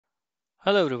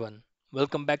Hello everyone,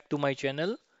 welcome back to my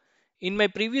channel. In my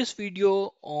previous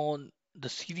video on the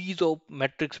series of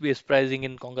metrics-based pricing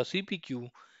in Conga CPQ,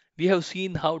 we have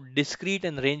seen how discrete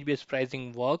and range-based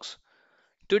pricing works.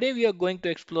 Today we are going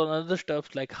to explore other stuff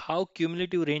like how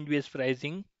cumulative range-based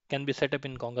pricing can be set up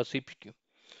in Conga CPQ.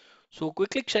 So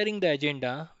quickly sharing the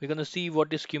agenda, we're going to see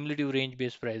what is cumulative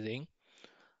range-based pricing,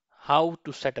 how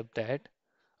to set up that,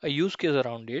 a use case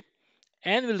around it,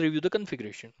 and we'll review the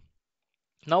configuration.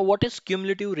 Now what is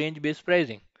cumulative range-based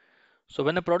pricing? So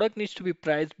when a product needs to be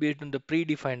priced based on the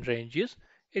predefined ranges,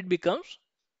 it becomes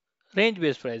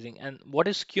range-based pricing. And what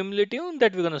is cumulative?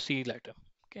 That we're going to see later.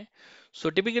 Okay.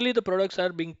 So typically the products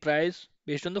are being priced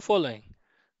based on the following.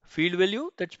 Field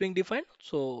value that's being defined.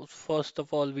 So first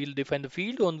of all, we'll define the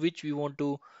field on which we want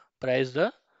to price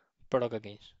the product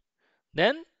against.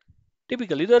 Then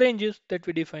typically the ranges that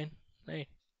we define. Right.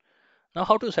 Now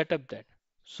how to set up that?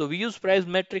 So we use price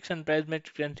metrics and price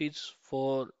metric entities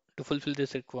for to fulfill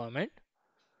this requirement.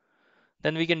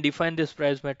 Then we can define this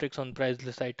price matrix on price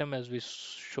list item as we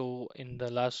show in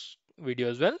the last video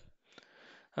as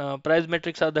well. Price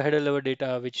metrics are the header level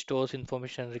data which stores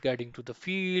information regarding to the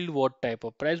field, what type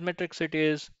of price metrics it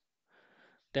is.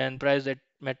 Then price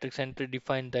metrics entry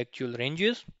define the actual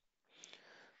ranges.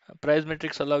 Price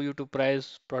metrics allow you to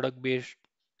price product based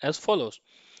as follows.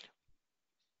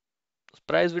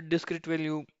 Price with discrete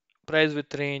value, price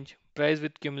with range, price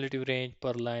with cumulative range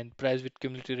per line, price with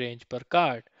cumulative range per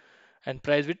card, and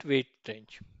price with weight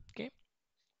range. Okay.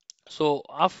 So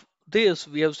of this,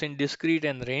 we have seen discrete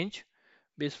and range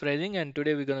based pricing, and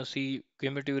today we're going to see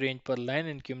cumulative range per line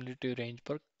and cumulative range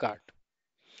per cart.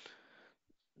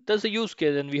 That's a use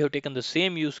case, and we have taken the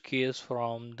same use case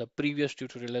from the previous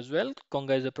tutorial as well.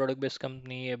 Conga is a product-based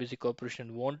company. ABC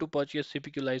Corporation want to purchase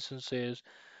CPQ licenses.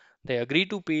 They agree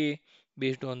to pay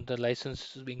based on the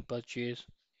licenses being purchased.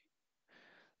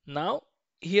 Now,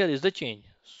 here is the change.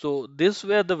 So these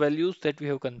were the values that we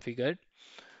have configured.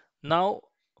 Now,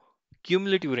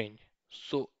 cumulative range.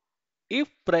 So if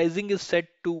pricing is set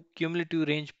to cumulative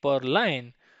range per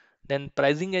line, then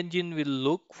pricing engine will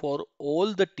look for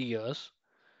all the tiers,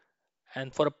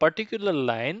 and for a particular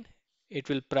line, it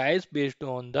will price based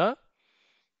on the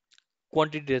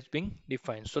quantity that's being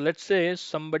defined. So let's say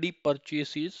somebody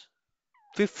purchases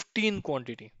 15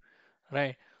 quantity,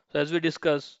 right? So as we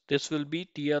discussed, this will be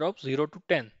tier of 0 to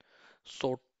 10.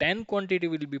 So 10 quantity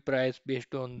will be priced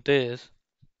based on this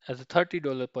as a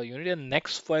 $30 per unit, and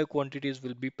next 5 quantities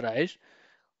will be priced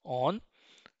on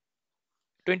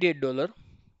 $28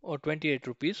 or 28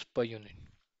 rupees per unit.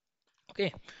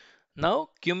 Okay, now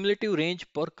cumulative range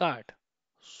per cart.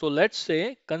 So let's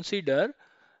say consider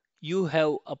you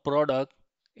have a product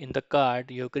in the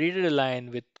cart, you have created a line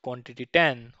with quantity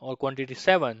 10 or quantity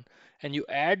 7, and you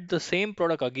add the same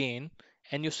product again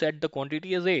and you set the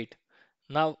quantity as 8.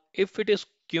 Now, if it is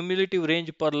cumulative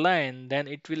range per line, then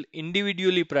it will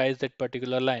individually price that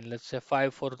particular line. Let's say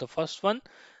 5 for the first one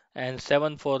and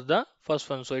 7 for the first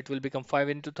one. So it will become 5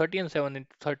 into 30 and 7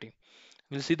 into 30.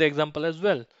 We'll see the example as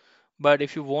well. But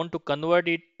if you want to convert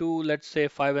it to, let's say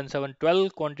 5 and 7,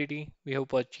 12 quantity we have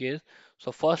purchased.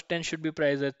 So first 10 should be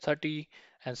priced at 30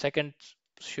 and second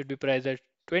should be priced at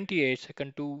 28.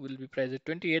 Second two will be priced at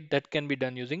 28. That can be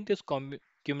done using this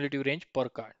cumulative range per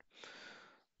card.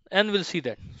 And we'll see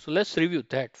that. So let's review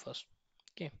that first.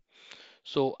 Okay.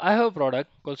 So I have a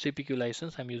product called CPQ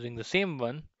license. I'm using the same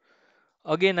one.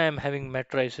 Again, I am having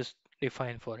matrices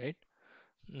defined for it.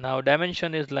 Now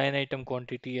dimension is line item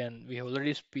quantity, and we have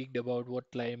already speak about what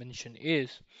dimension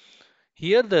is.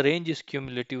 Here the range is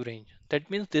cumulative range. That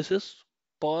means this is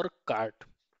per cart.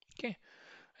 Okay.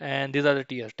 And these are the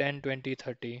tiers 10, 20,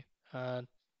 30,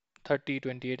 30,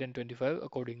 28 and 25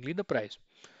 accordingly the price.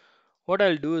 What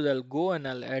I'll do is I'll go and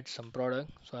I'll add some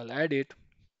product. So I'll add it.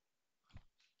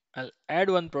 I'll add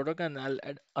one product and I'll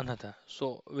add another.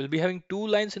 So we'll be having two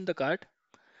lines in the cart,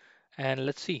 and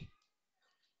let's see.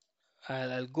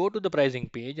 I'll go to the pricing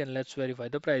page and let's verify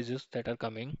the prices that are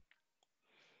coming.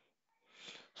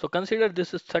 So consider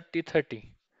this is 30,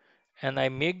 30, and I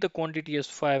make the quantity as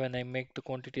 5 and I make the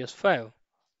quantity as 5.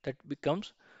 That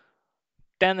becomes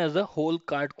 10 as a whole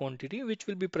cart quantity, which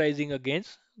will be pricing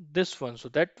against this one. So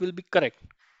that will be correct.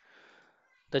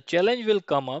 The challenge will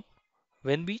come up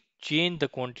when we change the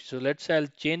quantity. So let's say I'll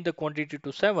change the quantity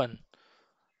to 7.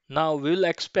 Now we'll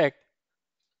expect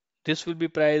this will be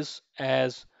priced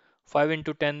as 5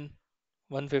 into 10,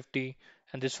 150,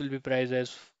 and this will be priced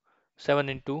as 7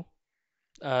 into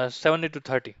 7 into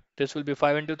 30. This will be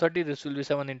 5 into 30, this will be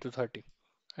 7 into 30.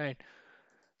 Right.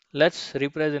 Let's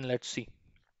reprise and let's see.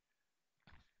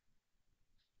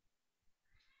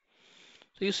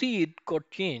 So you see it got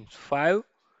changed. 5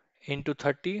 into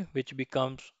 30, which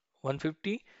becomes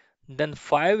 150, then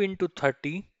 5 into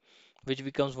 30, which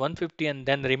becomes 150, and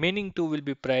then remaining two will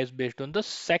be priced based on the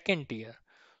second tier.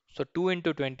 So 2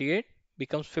 into 28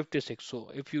 becomes 56. So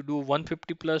if you do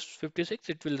 150 plus 56,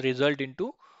 it will result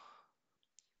into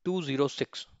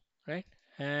 206, right?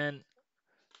 And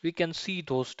we can see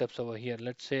those steps over here.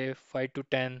 Let's say 5 to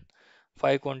 10,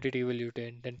 5 quantity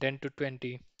evaluated, then 10 to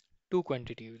 20, 2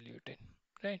 quantity evaluated,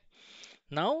 right?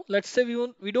 Now let's say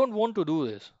we don't want to do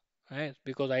this, right?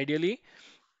 Because ideally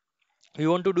we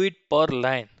want to do it per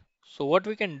line. So what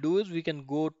we can do is we can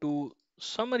go to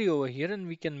summary over here and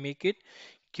we can make it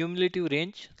cumulative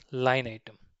range line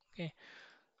item. Okay.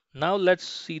 Now let's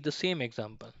see the same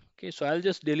example. Okay, so I'll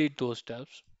just delete those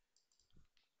tabs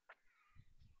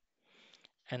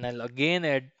and I'll again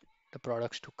add the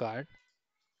products to cart,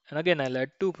 and again I'll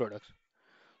add two products.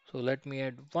 So let me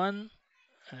add one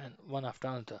and one after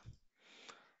another.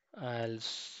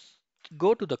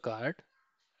 Go to the cart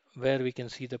where we can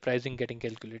see the pricing getting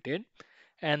calculated,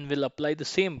 and we'll apply the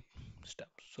same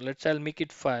steps. So let's say I'll make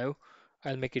it 5.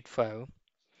 I'll make it 5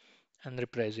 and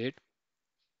reprice it.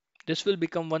 This will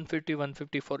become 150,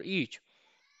 150 for each.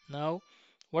 Now,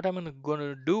 what I'm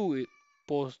gonna do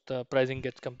post the pricing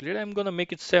gets completed, I'm gonna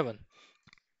make it 7.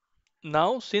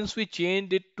 Now, since we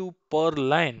changed it to per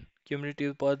line,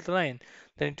 cumulative per line,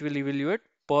 then it will evaluate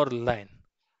per line.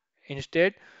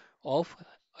 Instead of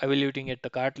evaluating at the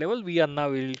cart level, we are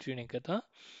now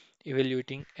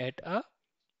evaluating at a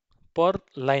per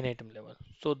line item level.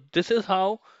 So this is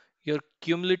how your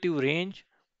cumulative range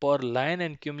per line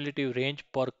and cumulative range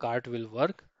per cart will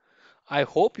work. I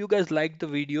hope you guys liked the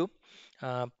video.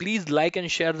 Please like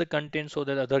and share the content so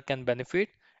that other can benefit.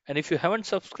 And if you haven't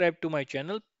subscribed to my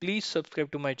channel, please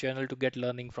subscribe to my channel to get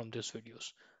learning from these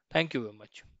videos. Thank you very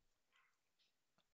much.